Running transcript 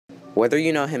Whether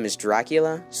you know him as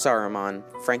Dracula, Saruman,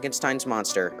 Frankenstein's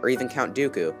monster, or even Count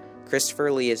Dooku,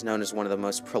 Christopher Lee is known as one of the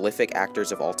most prolific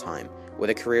actors of all time, with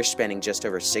a career spanning just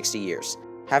over 60 years.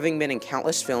 Having been in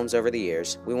countless films over the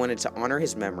years, we wanted to honor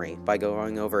his memory by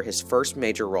going over his first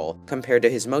major role compared to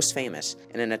his most famous,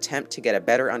 in an attempt to get a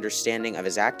better understanding of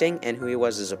his acting and who he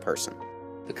was as a person.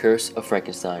 The Curse of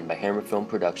Frankenstein by Hammer Film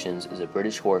Productions is a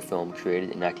British horror film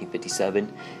created in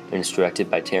 1957 and is directed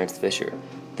by Terence Fisher.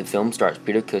 The film stars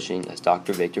Peter Cushing as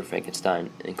Dr. Victor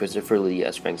Frankenstein and Christopher Lee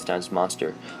as Frankenstein's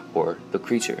monster, or the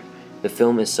creature. The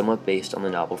film is somewhat based on the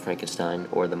novel Frankenstein,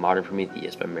 or The Modern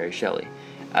Prometheus by Mary Shelley.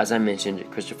 As I mentioned,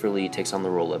 Christopher Lee takes on the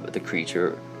role of the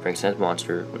creature, Frankenstein's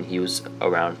monster, when he was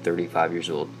around 35 years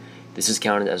old. This is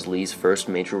counted as Lee's first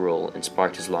major role and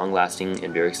sparked his long-lasting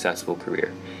and very successful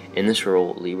career. In this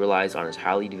role, Lee relies on his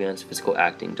highly advanced physical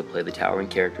acting to play the towering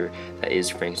character that is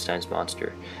Frankenstein's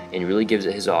monster, and really gives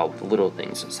it his all with the little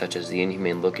things, such as the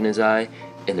inhumane look in his eye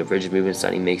and the rigid movements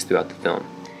that he makes throughout the film.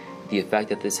 The effect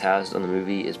that this has on the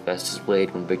movie is best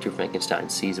displayed when Victor Frankenstein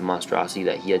sees a monstrosity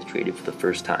that he had created for the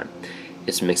first time.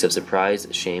 It's a mix of surprise,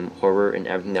 shame, horror, and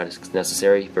everything that is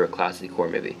necessary for a classic horror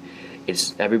movie.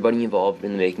 Everybody involved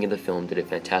in the making of the film did a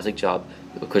fantastic job,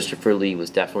 but Christopher Lee was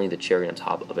definitely the cherry on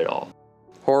top of it all.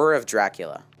 Horror of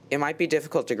Dracula. It might be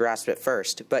difficult to grasp at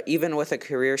first, but even with a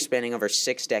career spanning over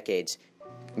 6 decades,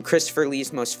 Christopher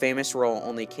Lee's most famous role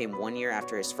only came 1 year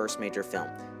after his first major film,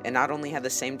 and not only had the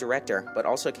same director, but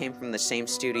also came from the same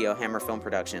studio, Hammer Film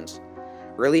Productions.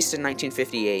 Released in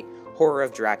 1958, Horror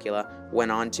of Dracula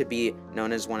went on to be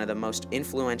known as one of the most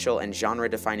influential and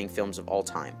genre-defining films of all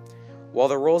time. While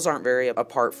the roles aren't very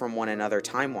apart from one another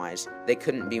time-wise, they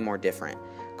couldn't be more different.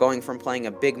 Going from playing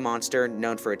a big monster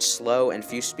known for its slow and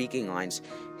few speaking lines,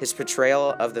 his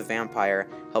portrayal of the vampire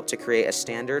helped to create a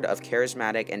standard of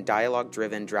charismatic and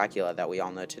dialogue-driven Dracula that we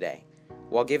all know today.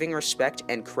 While giving respect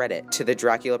and credit to the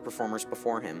Dracula performers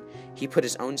before him, he put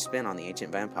his own spin on the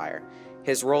ancient vampire.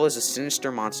 His role as a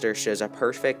sinister monster shows a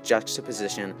perfect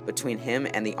juxtaposition between him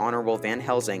and the honorable Van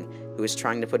Helsing, who is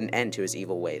trying to put an end to his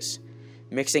evil ways.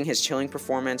 Mixing his chilling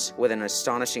performance with an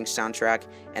astonishing soundtrack,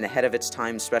 and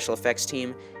ahead-of-its-time special effects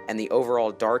team, and the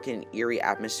overall dark and eerie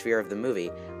atmosphere of the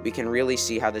movie, we can really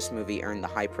see how this movie earned the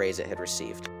high praise it had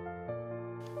received.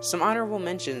 Some honorable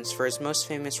mentions for his most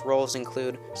famous roles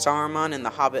include Saruman in The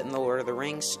Hobbit and the Lord of the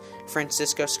Rings,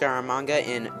 Francisco Scaramanga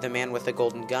in The Man with the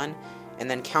Golden Gun, and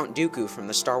then Count Dooku from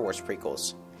the Star Wars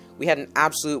prequels. We had an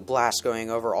absolute blast going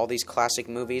over all these classic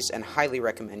movies and highly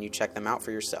recommend you check them out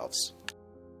for yourselves.